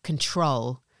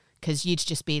control, because you'd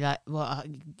just be like, well,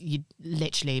 you'd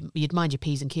mind your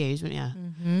P's and Q's, wouldn't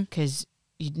you? Because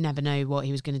you'd never know what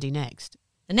he was going to do next.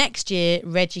 The next year,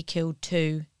 Reggie killed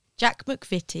 2. Jack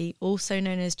McVitie, also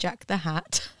known as Jack the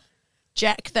Hat.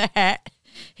 Jack the Hat.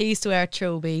 He used to wear a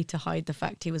trilby to hide the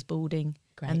fact he was balding.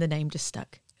 Great. And the name just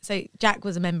stuck. So Jack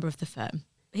was a member of the firm.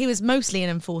 He was mostly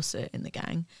an enforcer in the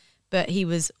gang, but he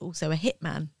was also a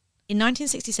hitman. In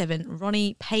 1967,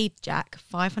 Ronnie paid Jack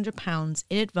 £500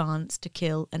 in advance to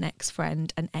kill an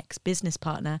ex-friend and ex-business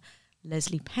partner,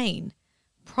 Leslie Payne,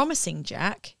 promising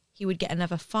Jack he would get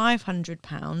another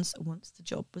 £500 once the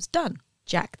job was done.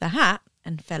 Jack the Hat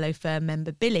and fellow firm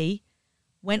member Billy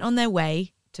went on their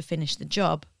way to finish the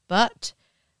job, but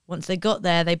once they got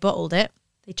there, they bottled it.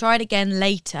 They tried again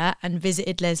later and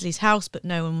visited Leslie's house, but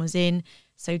no one was in,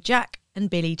 so Jack and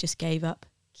Billy just gave up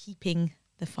keeping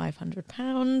the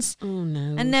 £500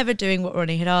 and never doing what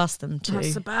Ronnie had asked them to.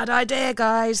 That's a bad idea,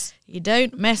 guys. You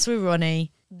don't mess with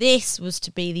Ronnie. This was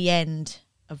to be the end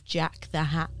of Jack the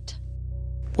Hat.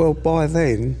 Well, by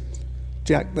then,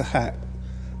 Jack the Hat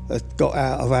had got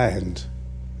out of hand.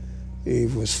 He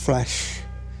was flash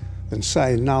and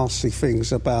saying nasty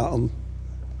things about them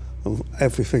and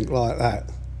everything like that.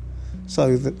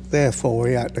 So therefore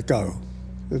he had to go.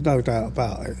 There's no doubt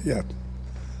about it, yeah.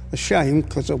 A shame,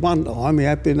 because at one time he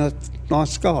had been a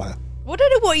nice guy. I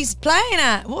don't know what he's playing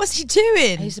at. What's he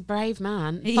doing? He's a brave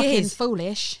man. He Fucking is.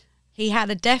 foolish. He had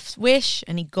a death wish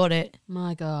and he got it.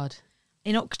 My God.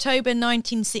 In October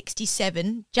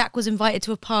 1967, Jack was invited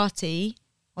to a party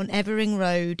on Evering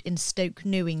Road in Stoke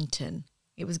Newington.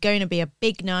 It was going to be a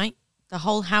big night, the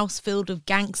whole house filled with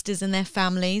gangsters and their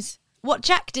families. What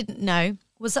Jack didn't know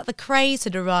was that the Krays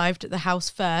had arrived at the house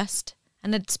first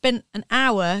and had spent an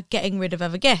hour getting rid of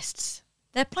other guests.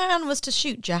 Their plan was to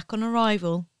shoot Jack on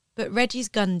arrival, but Reggie's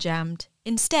gun jammed.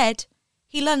 Instead,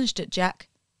 he lunged at Jack,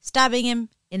 stabbing him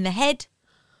in the head,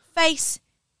 face,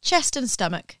 chest and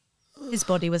stomach. His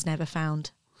body was never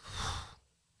found.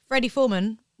 Freddie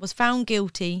Foreman was found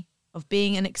guilty of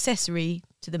being an accessory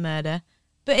to the murder,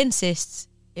 but insists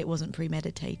it wasn't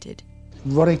premeditated.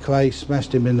 Roddy Kray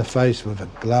smashed him in the face with a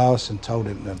glass and told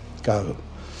him to go,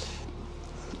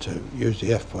 to use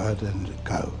the F word and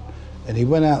go. And he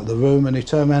went out of the room and he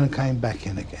turned around and came back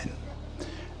in again.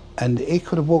 And he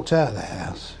could have walked out of the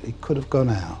house. He could have gone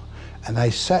out. And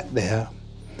they sat there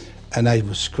and they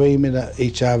were screaming at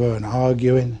each other and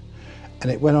arguing.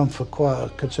 And it went on for quite a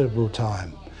considerable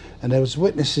time. And there was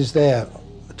witnesses there,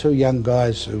 2 young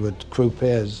guys who were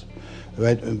croupiers, who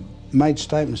had made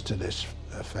statements to this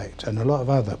effect, and a lot of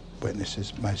other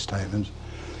witnesses made statements.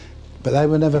 But they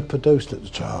were never produced at the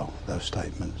trial, those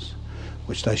statements,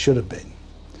 which they should have been.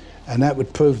 And that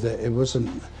would prove that it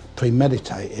wasn't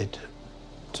premeditated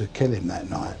to kill him that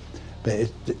night.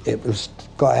 But it was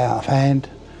got out of hand,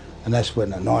 and that's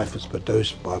when a knife was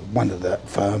produced by one of the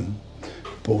firm,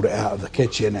 pulled it out of the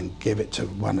kitchen and gave it to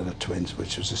one of the twins,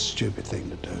 which was a stupid thing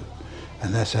to do.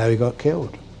 And that's how he got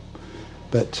killed.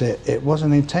 But it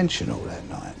wasn't intentional that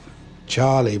night.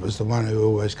 Charlie was the one who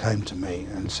always came to me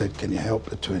and said, can you help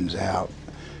the twins out?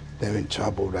 They're in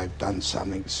trouble, they've done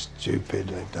something stupid,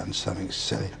 they've done something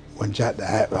silly. When Jack the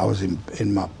Hat, I was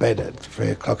in my bed at 3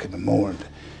 o'clock in the morning.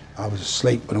 I was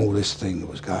asleep when all this thing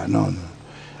was going on.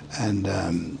 And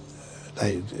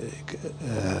they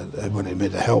wanted me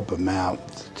to help them out,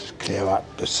 to clear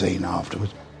up the scene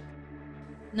afterwards.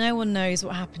 No one knows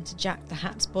what happened to Jack the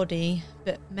Hat's body,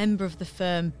 but member of the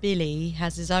firm Billy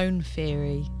has his own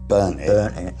theory. Burnt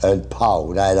it. And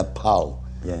pole, they had a pole.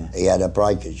 Yeah. He had a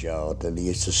breaker's yard and he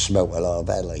used to smelt a lot of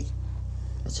alley.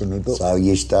 That's in my book. So he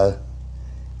used to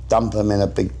dump them in a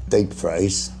big deep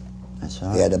freeze. That's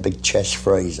right. He had a big chest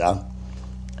freezer.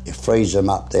 You freeze them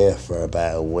up there for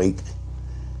about a week.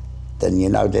 Then you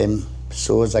know them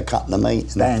saws they cut the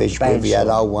meat and the fish with. He had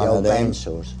old one of them.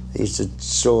 Saws. He used to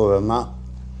saw them up,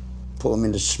 put them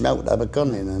in the smelt, they were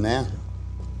gone in and out.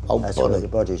 Old That's body. where the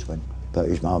bodies went. But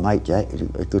he's my mate, Jack. He's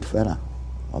a good fella.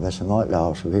 I've had some right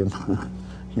laughs with him,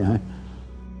 you know.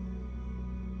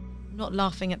 I'm not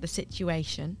laughing at the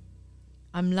situation.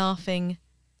 I'm laughing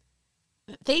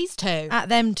These two. at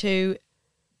them two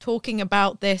talking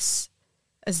about this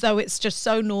as though it's just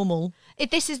so normal.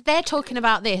 They're talking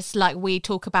about this like we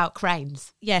talk about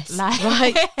cranes. Yes, Like-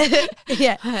 right.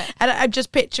 Yeah. And I'm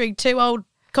just picturing 2 old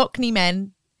Cockney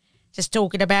men just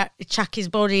talking about chuck his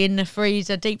body in the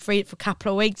freezer, deep freeze it for a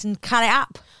couple of weeks and cut it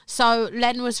up. So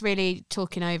Len was really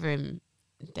talking over him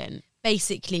then.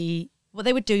 Basically, what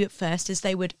they would do at first is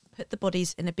they would put the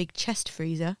bodies in a big chest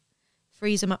freezer,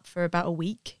 freeze them up for about a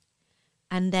week,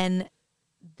 and then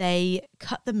they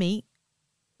cut the meat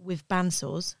with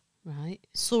bandsaws, Right.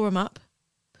 saw them up,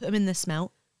 put them in the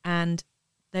smelt, and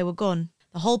they were gone.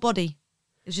 The whole body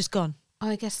was just gone. Oh,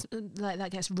 I guess like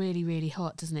that gets really, really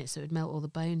hot, doesn't it? So it would melt all the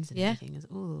bones and Yeah. everything.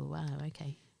 Oh, wow,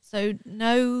 okay. So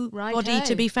no body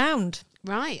to be found.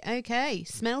 Right, okay.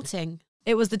 Smelting.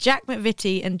 It was the Jack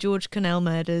McVitie and George Cornell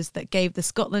murders that gave the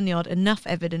Scotland Yard enough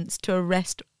evidence to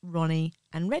arrest Ronnie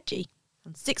and Reggie.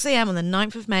 On 6 a.m. on the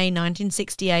 9th of May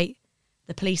 1968,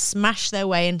 the police smashed their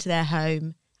way into their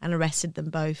home and arrested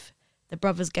them both. The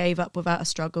brothers gave up without a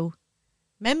struggle.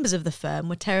 Members of the firm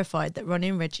were terrified that Ronnie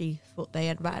and Reggie thought they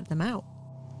had ratted them out.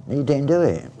 He didn't do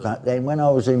it. But then when I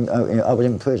was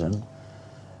in prison,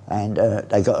 and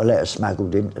they got a letter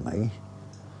smuggled into me,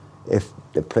 if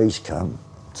the police come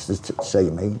to see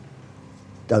me,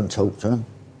 don't talk to them,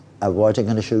 otherwise they're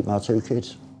going to shoot my 2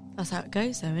 kids. That's how it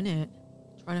goes though, isn't it?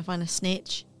 Trying to find a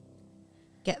snitch,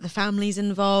 get the families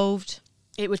involved.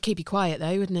 It would keep you quiet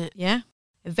though, wouldn't it? Yeah.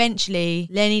 Eventually,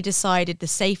 Lenny decided the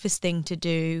safest thing to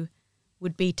do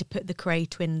would be to put the Kray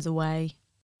twins away.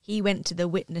 He went to the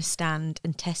witness stand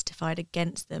and testified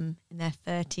against them in their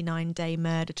 39-day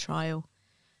murder trial.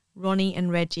 Ronnie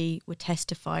and Reggie were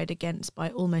testified against by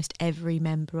almost every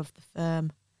member of the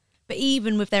firm. But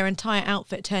even with their entire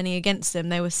outfit turning against them,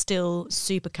 they were still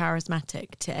super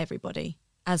charismatic to everybody,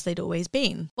 as they'd always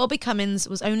been. Bobby Cummins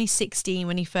was only 16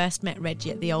 when he first met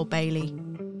Reggie at the Old Bailey.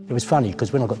 It was funny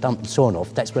because when I got dumped and sawn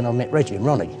off, that's when I met Reggie and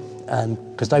Ronnie.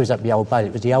 Because they was at the Old Bailey,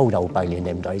 it was the old Bailey in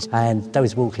them days, and they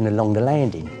was walking along the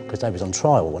landing because they was on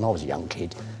trial when I was a young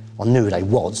kid. I knew who they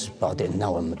was, but I didn't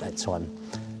know them at that time.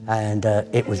 And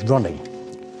it was Ronnie.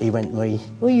 He went to me,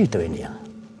 "What are you doing here?"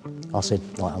 I said,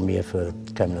 "I'm here for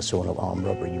coming to sawn off armed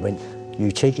robbery." He went, "You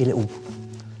cheeky little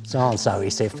so-and-so." He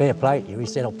said, "Fair play to you." He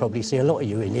said, "I'll probably see a lot of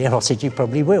you in here." I said, "You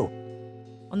probably will."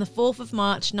 On the 4th of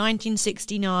March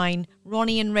 1969,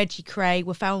 Ronnie and Reggie Kray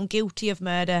were found guilty of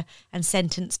murder and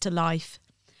sentenced to life.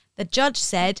 The judge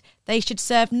said they should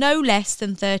serve no less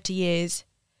than 30 years.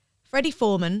 Freddie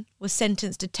Foreman was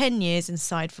sentenced to 10 years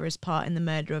inside for his part in the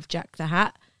murder of Jack the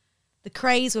Hat. The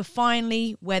Krays were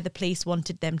finally where the police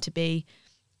wanted them to be.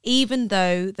 Even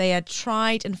though they had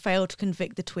tried and failed to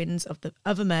convict the twins of the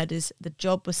other murders, the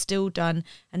job was still done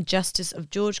and justice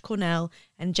of George Cornell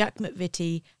and Jack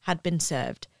McVitie had been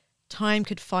served. Time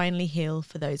could finally heal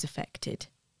for those affected.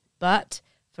 But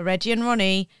for Reggie and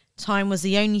Ronnie, Time was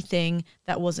the only thing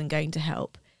that wasn't going to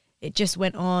help. It just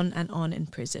went on and on in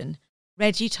prison.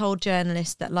 Reggie told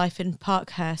journalists that life in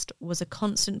Parkhurst was a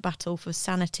constant battle for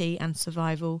sanity and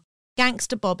survival.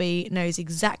 Gangster Bobby knows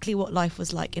exactly what life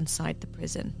was like inside the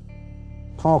prison.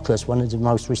 Parkhurst, one of the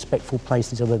most respectful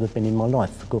places I've ever been in my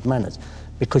life for good manners,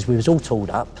 because we was all tooled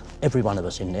up, every one of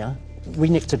us in there. We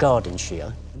nicked a garden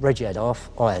shear. Reggie had half,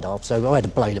 I had half, so I had a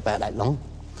blade about that long,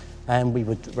 and we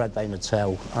would wrap that in a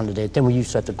towel under there. Then we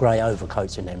used to have the grey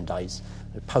overcoats in them days,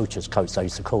 the poacher's coats they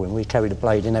used to call them. We carried a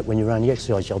blade in that when you were around the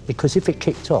exercise yard, because if it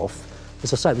kicked off,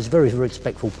 as I say, it was a very, very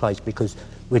respectful place because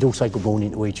we'd all say good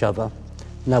morning to each other.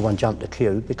 No one jumped the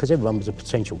queue because everyone was a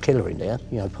potential killer in there.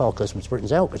 You know, Parkhurst was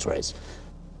Britain's Alcatraz.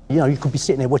 You know, you could be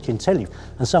sitting there watching telly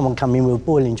and someone come in with a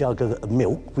boiling jug of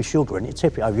milk with sugar in it,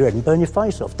 tip it over your head and burn your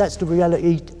face off. That's the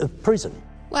reality of prison.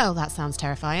 Well, that sounds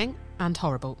terrifying and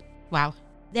horrible. Wow.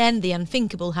 Then the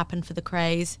unthinkable happened for the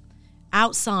Krays.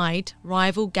 Outside,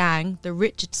 rival gang, the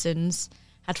Richardsons,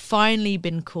 had finally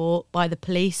been caught by the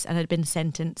police and had been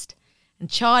sentenced. And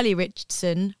Charlie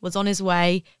Richardson was on his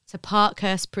way to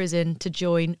Parkhurst prison to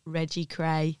join Reggie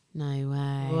Kray. No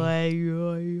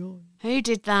way. Who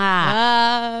did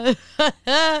that?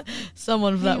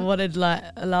 Someone that wanted like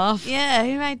a laugh. Yeah,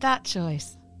 who made that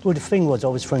choice? Well, the thing was, I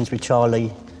was friends with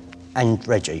Charlie and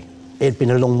Reggie. It had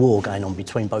been a long war going on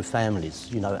between both families,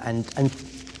 you know, and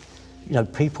you know,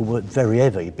 people were very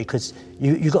heavy because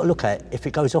you got to look at, if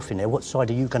it goes off in there, what side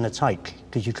are you going to take?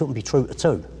 Because you couldn't be true to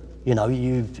two. You know,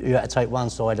 you had to take one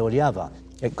side or the other.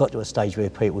 It got to a stage where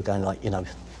people were going like, you know,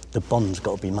 the bomb's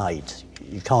got to be made.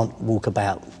 You can't walk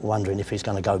about wondering if it's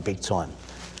going to go big time.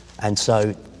 And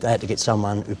so they had to get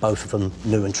someone who both of them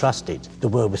knew and trusted. The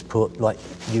word was put, like,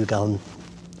 you go and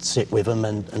sit with them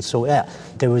and sort it out.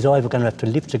 They was either going to have to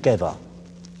live together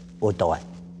or die.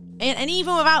 And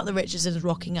even without the Richardsons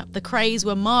rocking up, the Krays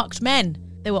were marked men.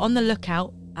 They were on the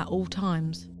lookout at all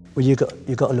times. Well, you got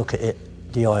to look at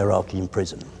it, the hierarchy in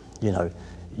prison. You know,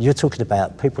 you're talking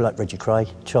about people like Reggie Kray,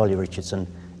 Charlie Richardson.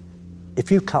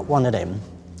 If you cut one of them,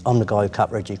 I'm the guy who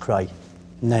cut Reggie Kray.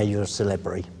 Now you're a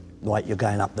celebrity, right? You're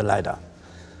going up the ladder.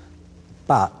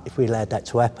 But if we allowed that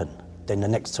to happen, then the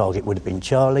next target would have been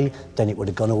Charlie, then it would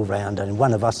have gone all round, and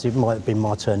one of us, it might have been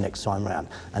my turn next time round.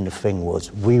 And the thing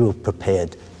was, we were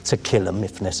prepared to kill them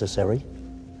if necessary,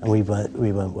 and we weren't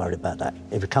worried about that.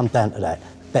 If it comes down to that,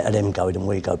 better them go than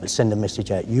we go, but send a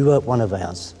message out. You hurt one of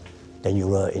ours, then you're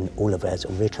hurting all of ours,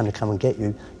 and we're going to come and get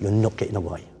you. You're not getting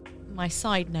away. My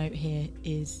side note here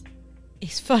is,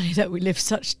 it's funny that we live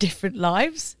such different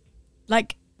lives.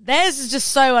 Like, theirs is just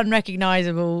so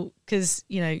unrecognisable because,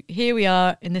 you know, here we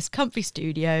are in this comfy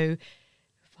studio with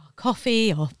our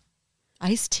coffee or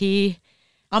iced tea.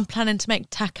 I'm planning to make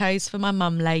tacos for my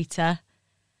mum later.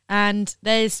 And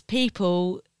there's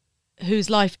people whose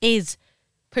life is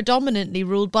predominantly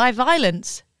ruled by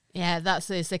violence. Yeah,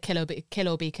 it's a kill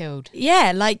or be killed.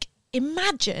 Yeah, like,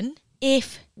 imagine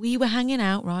if we were hanging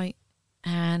out, right,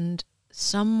 and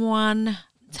someone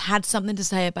had something to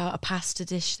say about a pasta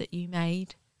dish that you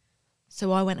made.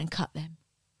 So I went and cut them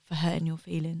for hurting your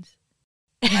feelings.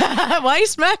 Why are you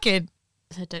smirking?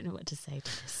 I don't know what to say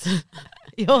to this.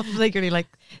 You're flickering like,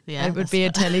 Yeah, I would that's be fine.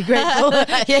 eternally grateful.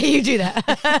 Yeah, you do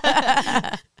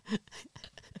that.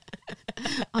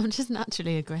 I'm just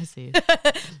naturally aggressive.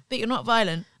 But you're not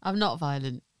violent. I'm not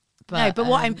violent. But, No,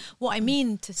 but what I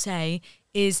mean to say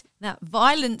is that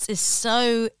violence is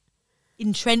so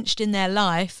entrenched in their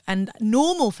life and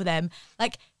normal for them.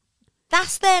 Like,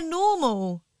 that's their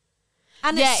normal.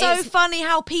 And Yeah, it's so it's- funny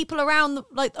how people around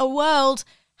the world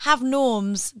have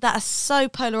norms that are so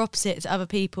polar opposite to other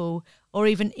people or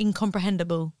even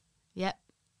incomprehensible. Yep.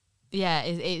 Yeah,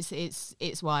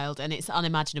 it's wild and it's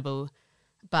unimaginable.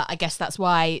 But I guess that's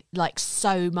why, like,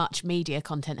 so much media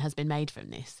content has been made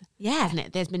from this. Yeah. Hasn't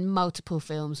it? There's been multiple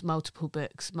films, multiple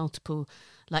books, multiple,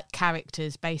 like,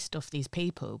 characters based off these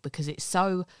people because it's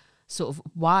so sort of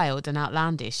wild and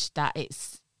outlandish that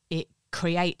it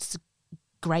creates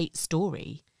great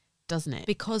story, doesn't it?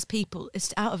 Because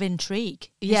it's out of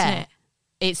intrigue, Yeah.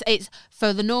 isn't it? It's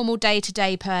for the normal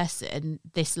day-to-day person,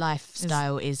 this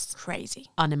lifestyle is Crazy.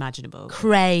 unimaginable.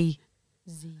 Cray.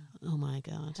 Oh my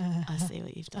God. I see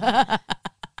what you've done.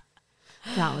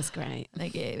 That was great.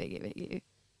 Thank you.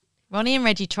 Ronnie and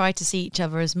Reggie tried to see each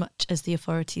other as much as the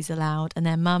authorities allowed, and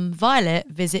their mum, Violet,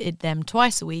 visited them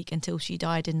twice a week until she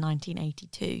died in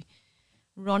 1982.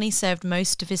 Ronnie served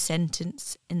most of his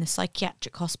sentence in the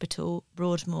psychiatric hospital,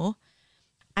 Broadmoor,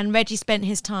 and Reggie spent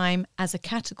his time as a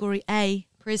Category A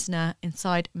prisoner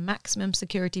inside maximum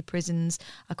security prisons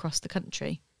across the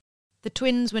country. The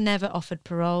twins were never offered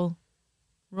parole.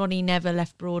 Ronnie never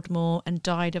left Broadmoor and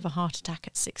died of a heart attack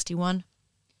at 61.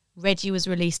 Reggie was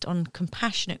released on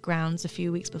compassionate grounds a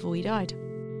few weeks before he died.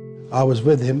 I was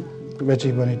with him,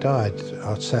 Reggie, when he died.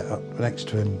 I sat up next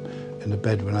to him in the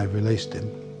bed when they released him.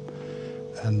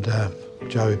 And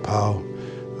Joey Powell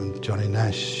and Johnny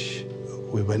Nash,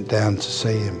 we went down to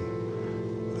see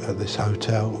him at this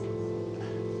hotel.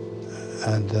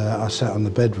 And I sat on the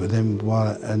bed with him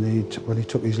when he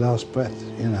took his last breath,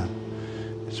 you know.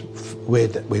 It's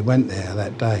weird that we went there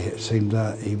that day. It seemed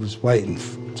that he was waiting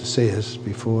to see us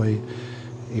before he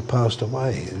passed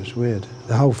away. It was weird.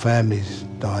 The whole family's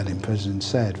died in prison.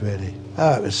 Sad, really.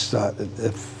 Oh, it was like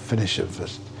the finish of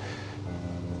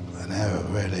an era,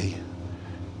 really.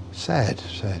 Sad.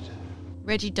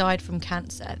 Reggie died from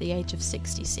cancer at the age of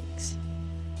 66.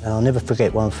 And I'll never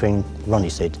forget one thing Ronnie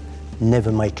said,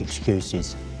 never make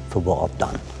excuses for what I've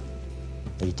done.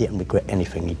 He didn't regret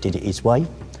anything, he did it his way.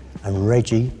 And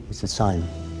Reggie was the same.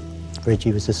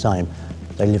 Reggie was the same.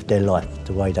 They lived their life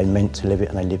the way they meant to live it,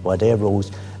 and they lived by their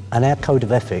rules and our code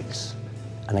of ethics,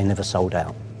 and they never sold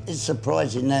out. It's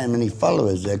surprising how many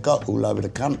followers they've got all over the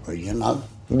country, you know.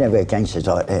 You never get gangsters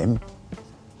like them.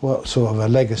 What sort of a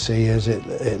legacy is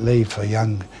it leave for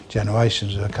young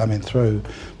generations that are coming through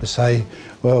to say,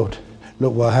 well,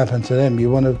 look what happened to them.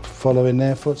 You want to follow in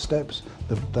their footsteps?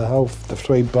 The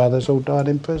three brothers all died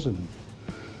in prison.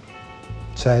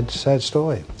 Sad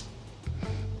story.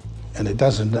 And it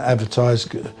doesn't advertise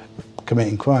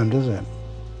committing crime, does it?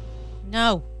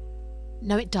 No,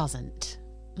 it doesn't.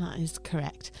 That is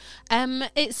correct.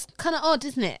 It's kind of odd,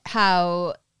 isn't it,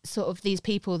 how sort of these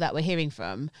people that we're hearing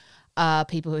from are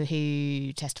people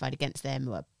who testified against them,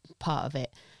 were part of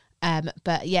it.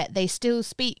 But yet they still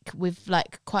speak with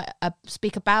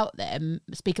speak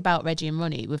about Reggie and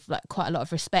Ronnie with like quite a lot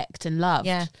of respect and love.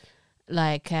 Yeah.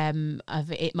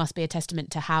 It must be a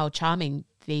testament to how charming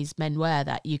these men were,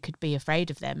 that you could be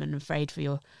afraid of them and afraid for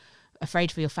your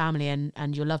family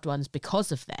and your loved ones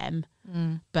because of them,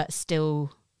 but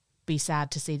still be sad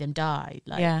to see them die.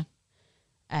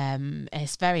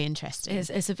 It's very interesting.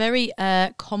 It's a very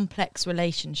complex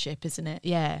relationship, isn't it?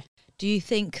 Yeah. Do you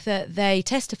think that they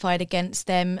testified against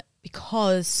them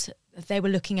because they were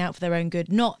looking out for their own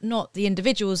good? Not the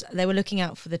individuals, they were looking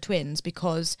out for the twins,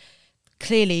 because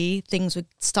clearly things were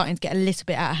starting to get a little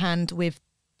bit out of hand with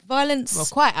violence. Well,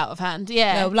 quite out of hand,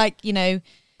 yeah.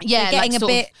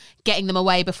 Getting them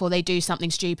away before they do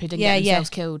something stupid and get themselves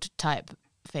killed type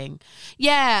thing.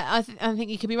 Yeah, I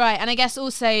think you could be right. And I guess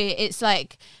also it's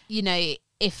like, you know,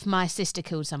 if my sister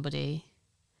killed somebody,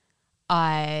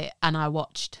 I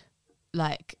watched,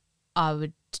 like, I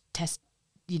would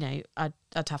I'd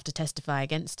have to testify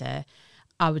against her.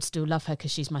 I would still love her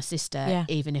because she's my sister,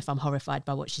 even if I'm horrified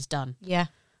by what she's done. Yeah.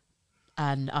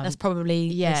 And that's probably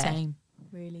the same,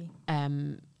 really.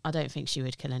 I don't think she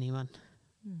would kill anyone.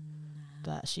 No.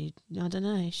 But I don't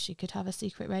know, she could have a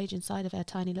secret rage inside of her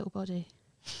tiny little body.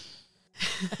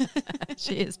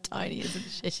 She is tiny,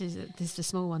 isn't she? There's the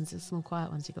small ones, the small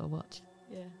quiet ones you got to watch.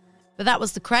 Yeah. But that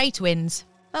was the Kray Twins.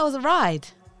 That was a ride.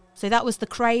 So that was the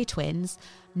Kray Twins.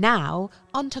 Now,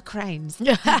 on to cranes.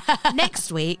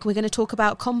 Next week, we're going to talk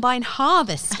about combine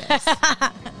harvesters.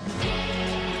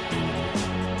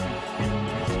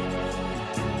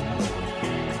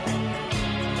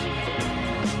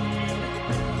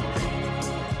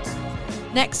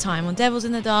 Next time on Devils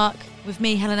in the Dark, with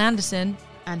me, Helen Anderson.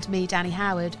 And me, Danny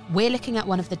Howard, we're looking at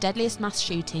one of the deadliest mass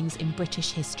shootings in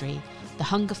British history, the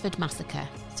Hungerford Massacre.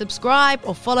 Subscribe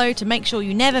or follow to make sure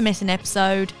you never miss an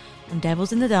episode on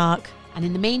Devils in the Dark. And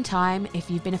in the meantime,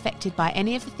 if you've been affected by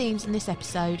any of the themes in this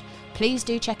episode, please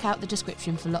do check out the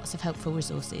description for lots of helpful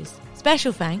resources.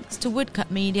 Special thanks to Woodcut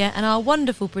Media and our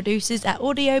wonderful producers at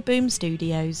Audio Boom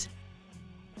Studios.